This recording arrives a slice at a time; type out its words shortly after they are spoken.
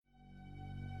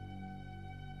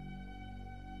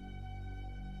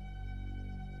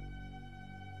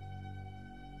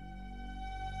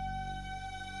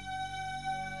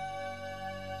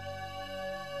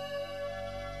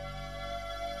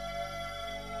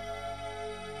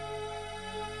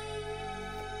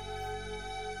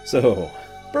So,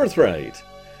 Birthright.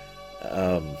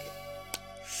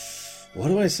 What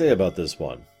do I say about this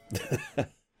one?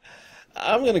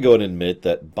 I'm going to go and admit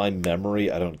that by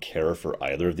memory, I don't care for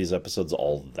either of these episodes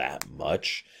all that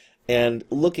much. And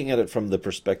looking at it from the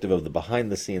perspective of the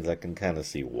behind the scenes, I can kind of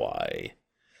see why.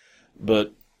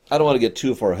 But I don't want to get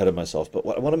too far ahead of myself. But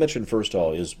what I want to mention first of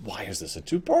all is, why is this a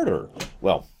two-parter?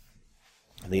 Well,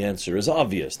 the answer is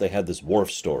obvious. They had this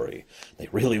Worf story. They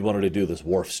really wanted to do this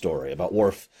Worf story about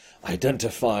Worf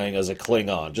identifying as a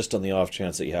Klingon, just on the off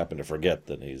chance that you happen to forget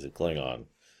that he's a Klingon.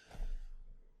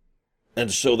 And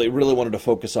so they really wanted to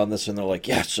focus on this, and they're like,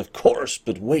 yes, of course,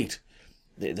 but wait,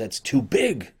 that's too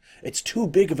big. It's too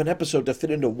big of an episode to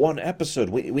fit into one episode.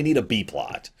 We need a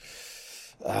B-plot.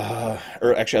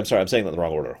 Or actually, I'm sorry, I'm saying that in the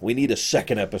wrong order. We need a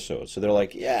second episode. So they're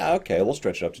like, yeah, okay, we'll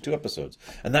stretch it up to 2 episodes.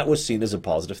 And that was seen as a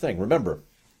positive thing. Remember,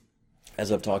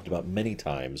 as I've talked about many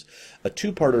times, a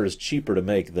 2-parter is cheaper to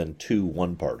make than 2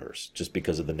 1-parters, just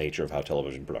because of the nature of how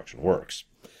television production works.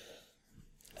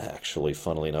 Actually,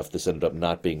 funnily enough, this ended up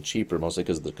not being cheaper, mostly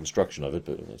because of the construction of it,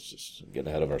 but let's just get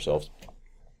ahead of ourselves.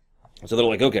 So they're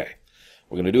like, okay,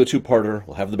 we're going to do a 2-parter,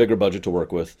 we'll have the bigger budget to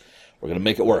work with, we're going to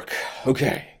make it work.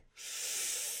 Okay.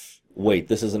 Wait,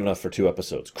 this isn't enough for 2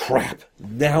 episodes. Crap!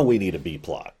 Now we need a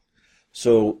B-plot.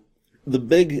 So the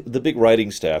big writing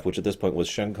staff, which at this point was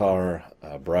Shankar,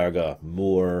 Braga,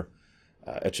 Moore,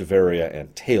 Echeverria,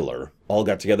 and Taylor, all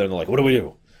got together and they're like, what do we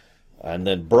do? And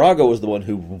then Braga was the one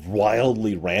who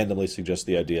wildly, randomly suggested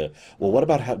the idea, well, what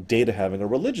about Data having a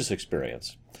religious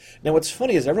experience? Now, what's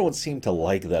funny is everyone seemed to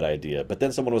like that idea, but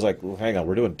then someone was like, well, hang on,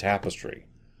 we're doing Tapestry.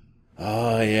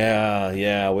 Oh,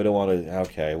 yeah, we don't want to,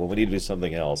 okay, well, we need to do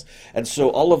something else. And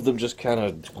so all of them just kind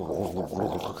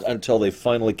of, until they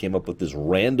finally came up with this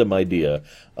random idea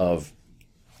of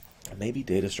maybe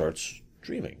Data starts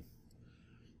dreaming.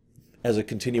 As a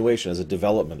continuation, as a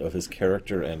development of his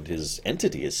character and his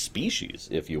entity, his species,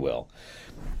 if you will.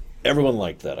 Everyone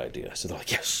liked that idea, so they're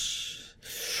like, yes!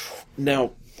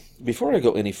 Now, before I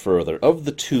go any further, of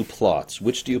the 2 plots,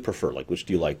 which do you prefer? Like, which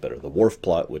do you like better? The Worf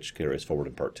plot, which carries forward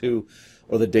in part 2,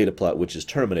 or the Data plot, which is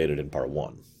terminated in part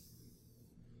 1?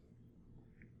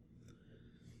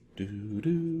 And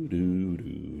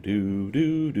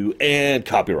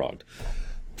copywronged.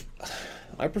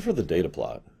 I prefer the Data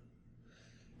plot,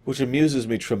 which amuses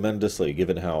me tremendously,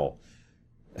 given how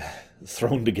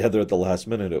thrown together at the last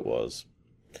minute it was.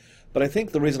 But I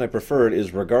think the reason I prefer it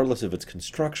is, regardless of its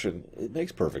construction, it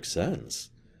makes perfect sense.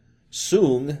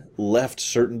 Soong left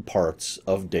certain parts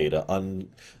of Data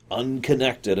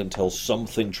unconnected until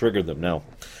something triggered them. Now,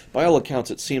 by all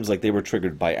accounts, it seems like they were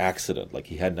triggered by accident, like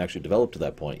he hadn't actually developed to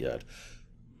that point yet.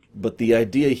 But the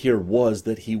idea here was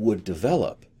that he would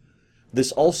develop.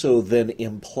 This also then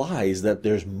implies that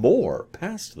there's more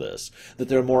past this, that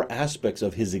there are more aspects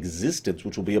of his existence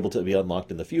which will be able to be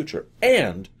unlocked in the future.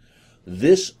 And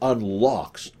this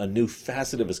unlocks a new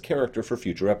facet of his character for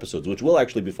future episodes, which will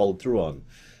actually be followed through on.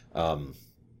 I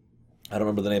don't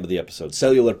remember the name of the episode.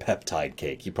 Cellular Peptide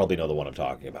Cake. You probably know the one I'm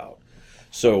talking about.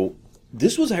 So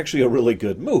this was actually a really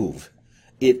good move.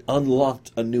 It unlocked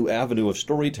a new avenue of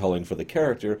storytelling for the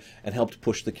character and helped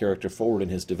push the character forward in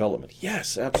his development.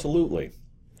 Yes, absolutely.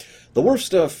 The Worf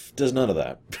stuff does none of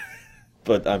that.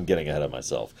 But I'm getting ahead of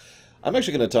myself. I'm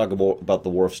actually going to talk about the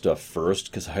Worf stuff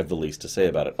first, because I have the least to say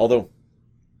about it. Although,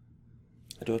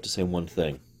 I do have to say one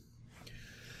thing.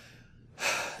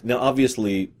 Now,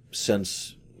 obviously,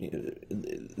 since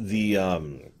the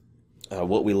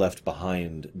What We Left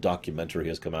Behind documentary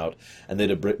has come out, and they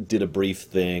did a brief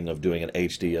thing of doing an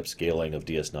HD upscaling of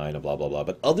DS9 and blah, blah, blah.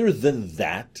 But other than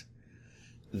that,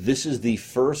 this is the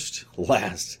first,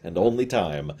 last, and only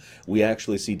time we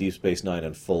actually see Deep Space Nine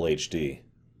in full HD.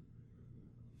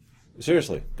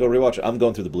 Seriously, go rewatch it. I'm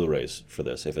going through the Blu-rays for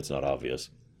this, if it's not obvious.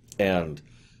 And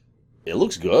it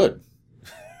looks good.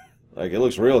 Like, it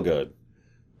looks real good.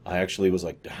 I actually was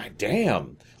like,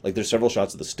 damn. Like, there's several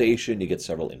shots of the station. You get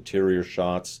several interior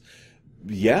shots.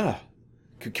 Yeah.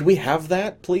 Can we have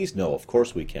that, please? No, of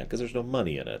course we can't, because there's no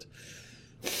money in it.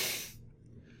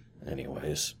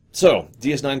 Anyways. So,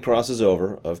 DS9 crosses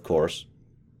over, of course.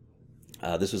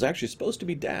 This was actually supposed to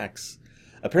be Dax.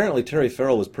 Apparently, Terry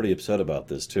Farrell was pretty upset about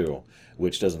this, too,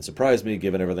 which doesn't surprise me,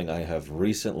 given everything I have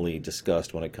recently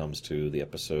discussed when it comes to the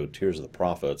episode Tears of the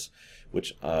Prophets,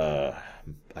 which I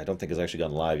don't think has actually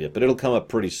gone live yet, but it'll come up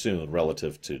pretty soon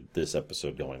relative to this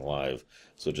episode going live.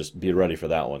 So just be ready for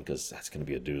that one, because that's going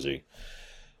to be a doozy.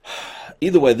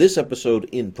 Either way, this episode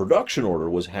in production order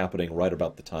was happening right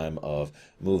about the time of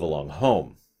Move Along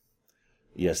Home.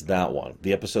 Yes, that one.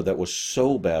 The episode that was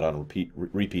so bad on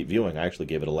repeat viewing, I actually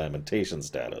gave it a lamentation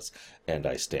status, and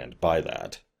I stand by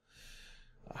that.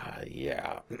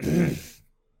 Yeah.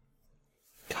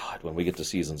 God, when we get to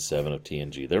season 7 of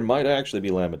TNG, there might actually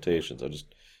be lamentations. I'll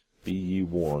just be ye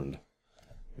warned.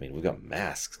 I mean, we've got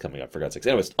masks coming up, for God's sakes.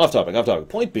 Anyways, off topic, off topic.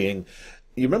 Point being,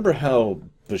 you remember how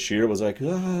Bashir was like,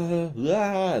 and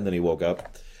then he woke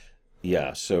up?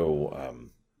 Yeah, so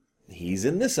he's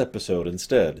in this episode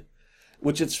instead.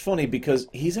 Which it's funny because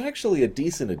he's actually a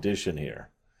decent addition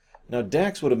here. Now,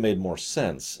 Dax would have made more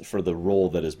sense for the role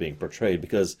that is being portrayed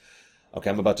because, okay,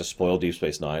 I'm about to spoil Deep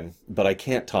Space Nine, but I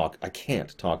can't talk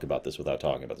about this without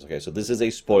talking about this, okay? So this is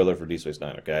a spoiler for Deep Space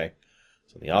Nine, okay?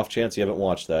 So in the off chance you haven't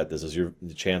watched that, this is your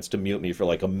chance to mute me for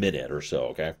like a minute or so,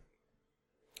 okay?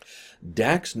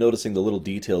 Dax noticing the little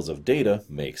details of Data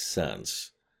makes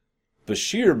sense.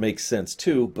 Bashir makes sense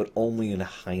too, but only in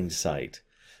hindsight.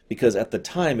 Because at the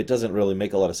time, it doesn't really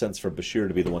make a lot of sense for Bashir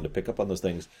to be the one to pick up on those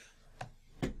things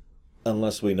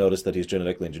unless we notice that he's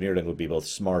genetically engineered and would be both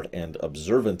smart and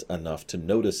observant enough to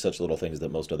notice such little things that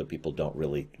most other people don't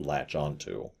really latch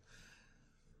onto.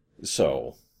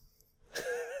 So,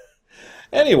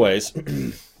 anyways,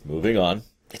 moving on.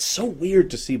 It's so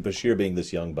weird to see Bashir being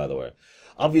this young, by the way.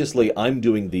 Obviously, I'm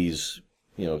doing these,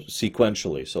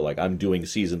 sequentially. So, like, I'm doing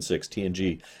Season 6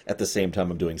 TNG at the same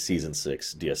time I'm doing Season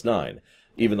 6 DS9.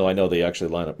 Even though I know they actually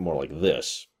line up more like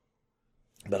this.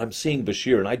 But I'm seeing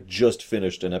Bashir, and I just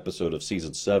finished an episode of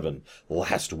Season 7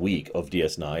 last week of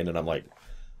DS9, and I'm like,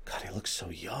 God, he looks so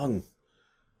young.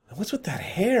 And what's with that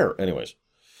hair? Anyways.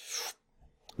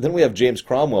 Then we have James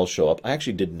Cromwell show up. I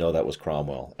actually didn't know that was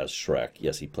Cromwell as Shrek.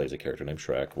 Yes, he plays a character named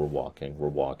Shrek. We're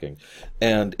walking.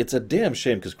 And it's a damn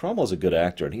shame, because Cromwell's a good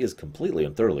actor, and he is completely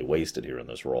and thoroughly wasted here in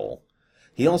this role.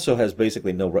 He also has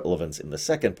basically no relevance in the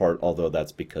second part, although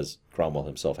that's because Cromwell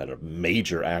himself had a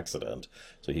major accident,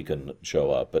 so he couldn't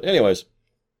show up. But anyways,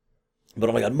 oh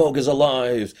my God, Moog is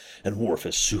alive, and Worf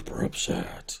is super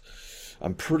upset.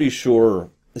 I'm pretty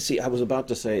sure, see, I was about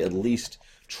to say at least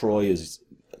Troy is,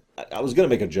 I was going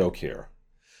to make a joke here,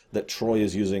 that Troy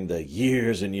is using the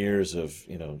years and years of,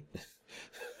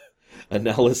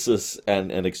 analysis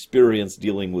and experience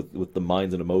dealing with the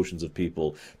minds and emotions of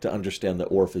people to understand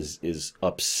that Worf is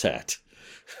upset.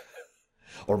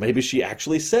 Or maybe she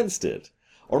actually sensed it.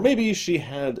 Or maybe she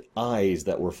had eyes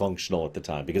that were functional at the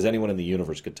time, because anyone in the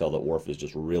universe could tell that Worf is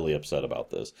just really upset about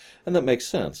this. And that makes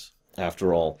sense.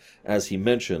 After all, as he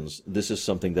mentions, this is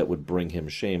something that would bring him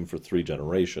shame for 3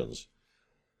 generations.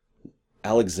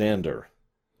 Alexander,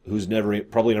 who's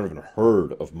probably never even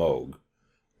heard of Moog,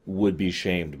 would be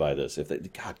shamed by this. If they,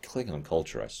 God, Klingon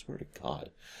culture, I swear to God.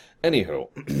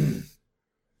 Anywho,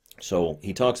 so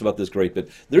he talks about this great bit.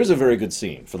 There's a very good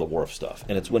scene for the Worf stuff,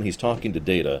 and it's when he's talking to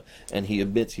Data, and he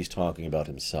admits he's talking about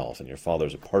himself, and your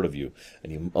father's a part of you,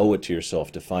 and you owe it to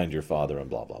yourself to find your father, and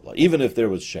blah, blah, blah. Even if there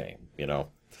was shame,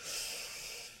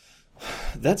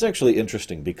 That's actually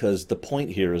interesting, because the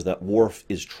point here is that Worf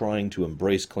is trying to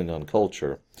embrace Klingon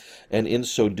culture, and in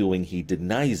so doing he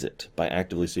denies it by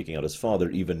actively seeking out his father,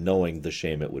 even knowing the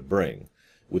shame it would bring.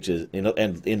 Which is,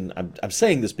 I'm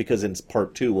saying this because in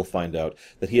part 2 we'll find out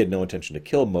that he had no intention to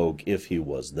kill Moog if he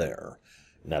was there.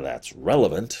 Now that's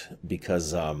relevant,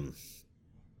 because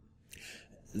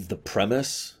the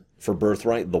premise for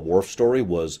Birthright, the Worf story,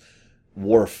 was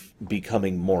Worf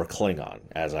becoming more Klingon,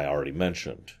 as I already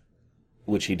mentioned,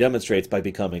 which he demonstrates by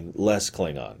becoming less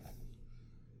Klingon.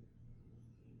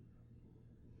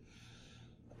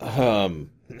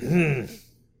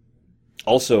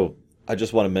 Also, I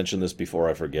just want to mention this before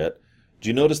I forget. Do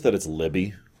you notice that it's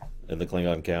Libby in the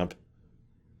Klingon camp?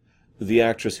 The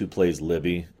actress who plays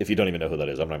Libby, if you don't even know who that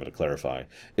is, I'm not going to clarify,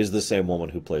 is the same woman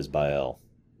who plays Bael.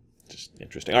 Just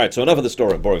interesting. All right, so enough of the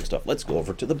story and boring stuff. Let's go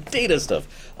over to the Data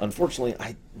stuff. Unfortunately,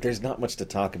 there's not much to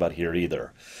talk about here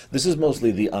either. This is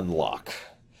mostly the unlock.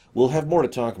 We'll have more to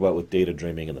talk about with Data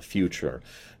dreaming in the future.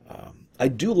 I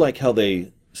do like how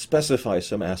they specify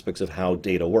some aspects of how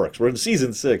Data works. We're in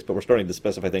Season 6, but we're starting to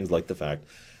specify things like the fact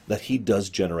that he does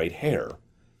generate hair.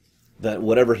 That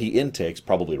whatever he intakes,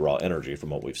 probably raw energy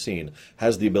from what we've seen,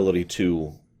 has the ability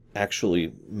to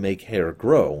actually make hair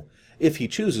grow if he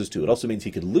chooses to. It also means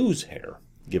he could lose hair,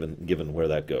 given where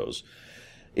that goes.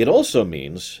 It also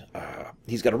means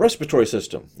he's got a respiratory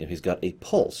system. He's got a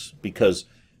pulse, because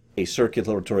a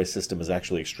circulatory system is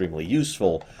actually extremely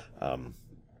useful. I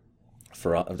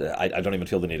don't even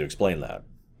feel the need to explain that.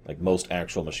 Like, most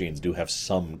actual machines do have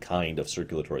some kind of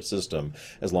circulatory system,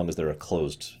 as long as they're a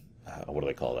closed, what do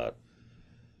they call that?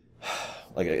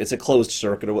 Like, it's a closed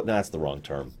circuit, or what? That's the wrong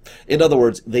term. In other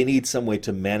words, they need some way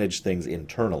to manage things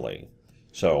internally.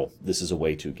 So this is a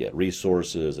way to get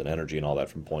resources and energy and all that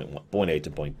from point A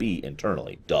to point B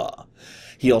internally. Duh.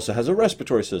 He also has a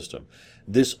respiratory system.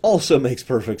 This also makes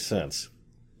perfect sense.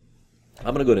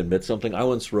 I'm going to go ahead and admit something. I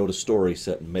once wrote a story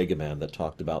set in Mega Man that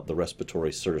talked about the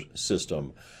respiratory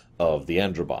system of the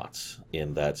Androbots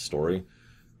in that story.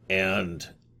 And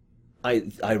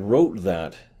I wrote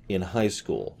that in high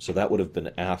school, so that would have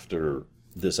been after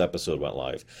this episode went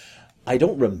live. I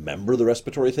don't remember the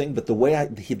respiratory thing, but the way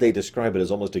they describe it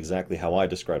is almost exactly how I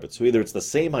describe it. So either it's the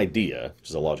same idea, which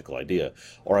is a logical idea,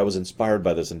 or I was inspired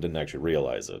by this and didn't actually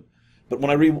realize it. But when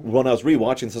I was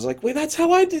rewatching this, I was like, wait, that's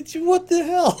how I did. What the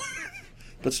hell?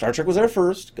 But Star Trek was there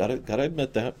first. Gotta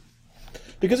admit that.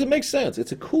 Because it makes sense.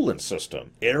 It's a coolant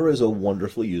system. Air is a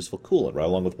wonderfully useful coolant, right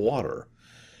along with water.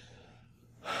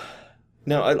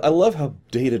 Now, I love how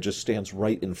Data just stands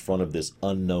right in front of this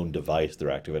unknown device they're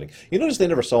activating. You notice they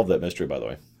never solved that mystery, by the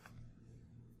way.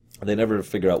 They never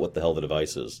figure out what the hell the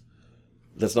device is.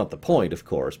 That's not the point, of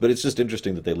course, but it's just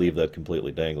interesting that they leave that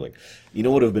completely dangling. You know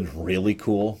what would have been really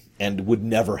cool, and would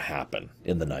never happen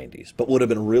in the 90s, but would have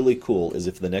been really cool is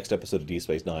if the next episode of Deep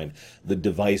Space Nine, the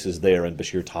device is there and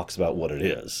Bashir talks about what it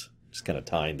is. Just kind of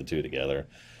tying the two together.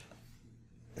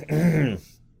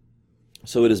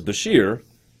 So it is Bashir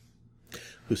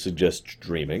who suggests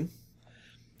dreaming.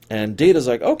 And Data's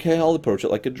like, okay, I'll approach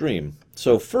it like a dream.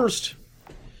 So first,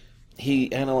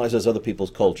 he analyzes other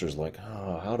people's cultures, like,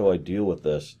 oh, how do I deal with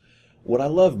this? What I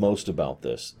love most about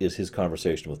this is his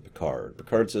conversation with Picard.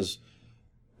 Picard says,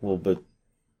 well, but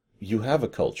you have a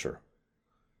culture.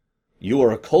 You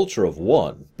are a culture of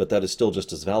one, but that is still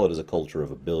just as valid as a culture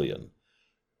of a billion.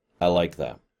 I like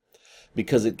that.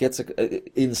 Because it gets,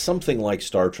 in something like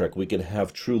Star Trek, we can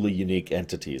have truly unique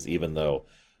entities, even though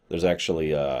there's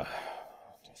actually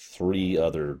 3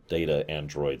 other Data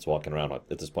androids walking around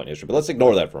at this point in history. But let's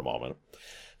ignore that for a moment.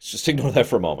 Let's just ignore that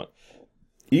for a moment.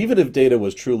 Even if Data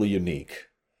was truly unique,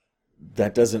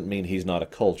 that doesn't mean he's not a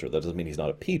culture. That doesn't mean he's not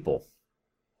a people.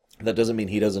 That doesn't mean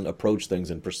he doesn't approach things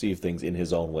and perceive things in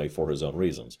his own way for his own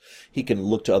reasons. He can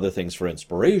look to other things for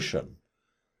inspiration.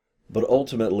 But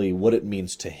ultimately, what it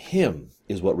means to him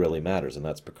is what really matters, and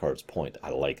that's Picard's point. I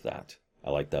like that.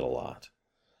 I like that a lot.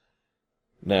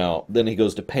 Now, then he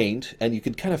goes to paint, and you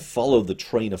can kind of follow the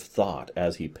train of thought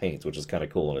as he paints, which is kind of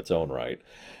cool in its own right,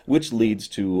 which leads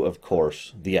to, of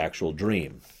course, the actual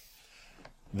dream.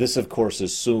 This, of course,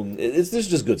 is Soong. This is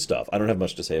just good stuff. I don't have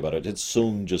much to say about it. It's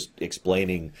Soong just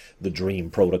explaining the dream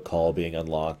protocol being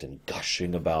unlocked and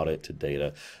gushing about it to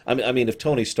Data. I mean, if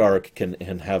Tony Stark can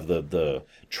have the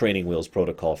training wheels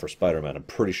protocol for Spider-Man, I'm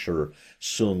pretty sure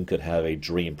Soong could have a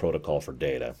dream protocol for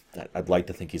Data. I'd like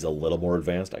to think he's a little more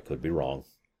advanced. I could be wrong.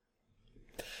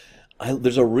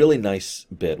 There's a really nice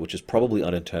bit, which is probably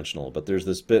unintentional, but there's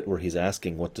this bit where he's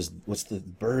asking, what's the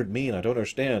bird mean? I don't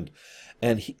understand.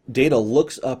 And Data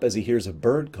looks up as he hears a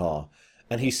bird call,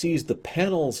 and he sees the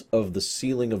panels of the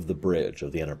ceiling of the bridge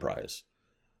of the Enterprise.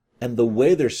 And the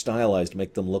way they're stylized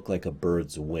make them look like a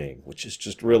bird's wing, which is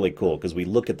just really cool, because we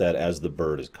look at that as the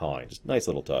bird is cawing. Just a nice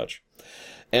little touch.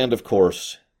 And, of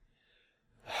course,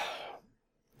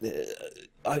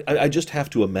 I just have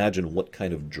to imagine what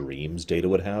kind of dreams Data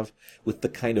would have with the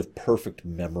kind of perfect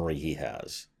memory he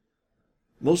has.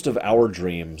 Most of our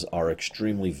dreams are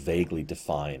extremely vaguely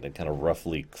defined and kind of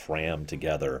roughly crammed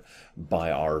together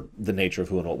by the nature of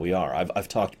who and what we are. I've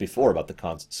talked before about the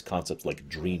concepts like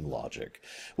dream logic,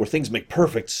 where things make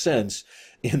perfect sense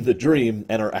in the dream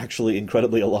and are actually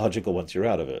incredibly illogical once you're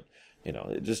out of it. You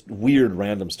know, just weird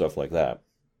random stuff like that.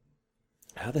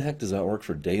 How the heck does that work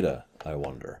for Data, I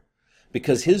wonder?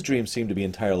 Because his dreams seem to be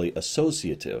entirely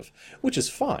associative, which is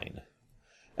fine.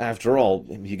 After all,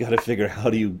 you got to figure how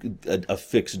do you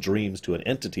affix dreams to an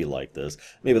entity like this.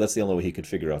 Maybe that's the only way he could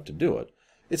figure out to do it.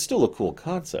 It's still a cool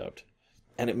concept.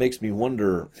 And it makes me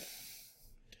wonder,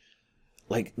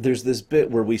 like, there's this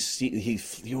bit where we see,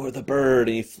 you're the bird,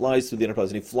 and he flies through the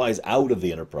Enterprise, and he flies out of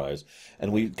the Enterprise,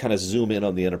 and we kind of zoom in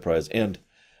on the Enterprise. And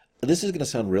this is going to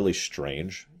sound really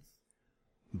strange,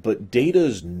 but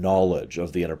Data's knowledge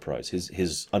of the Enterprise,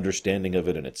 his understanding of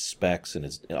it and its specs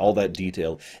and all that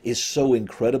detail is so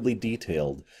incredibly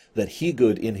detailed that he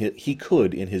could, in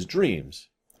his dreams,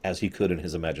 as he could in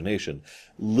his imagination,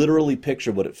 literally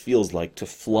picture what it feels like to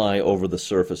fly over the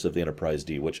surface of the Enterprise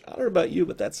D, which, I don't know about you,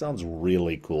 but that sounds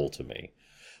really cool to me.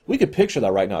 We could picture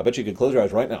that right now. I bet you could close your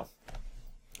eyes right now.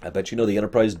 I bet you know the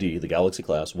Enterprise D, the Galaxy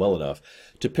class, well enough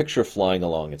to picture flying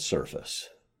along its surface.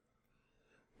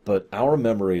 But our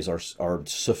memories are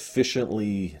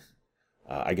sufficiently,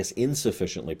 I guess,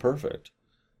 insufficiently perfect.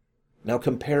 Now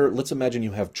let's imagine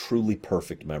you have truly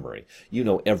perfect memory. You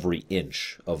know every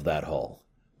inch of that hull.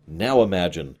 Now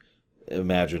imagining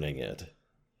it.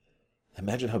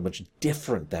 Imagine how much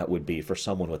different that would be for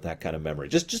someone with that kind of memory.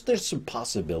 Just there's some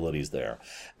possibilities there.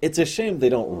 It's a shame they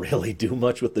don't really do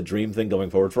much with the dream thing going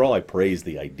forward. For all I praise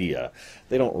the idea,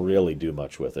 they don't really do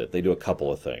much with it. They do a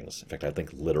couple of things. In fact, I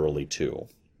think literally two.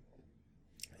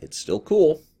 It's still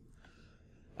cool,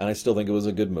 and I still think it was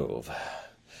a good move.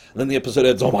 And then the episode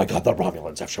ends, oh my god, the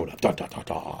Romulans have showed up. Dun, dun, dun,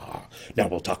 dun. Now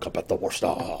we'll talk about the war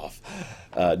stuff.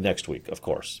 Next week, of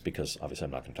course, because obviously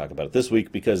I'm not going to talk about it this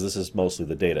week because this is mostly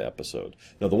the Data episode.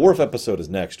 No, the Worf episode is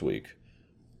next week.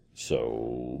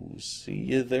 So, see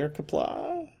you there,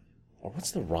 Qapla'? Or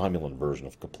what's the Romulan version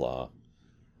of Qapla'?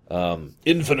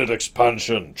 Infinite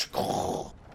expansion.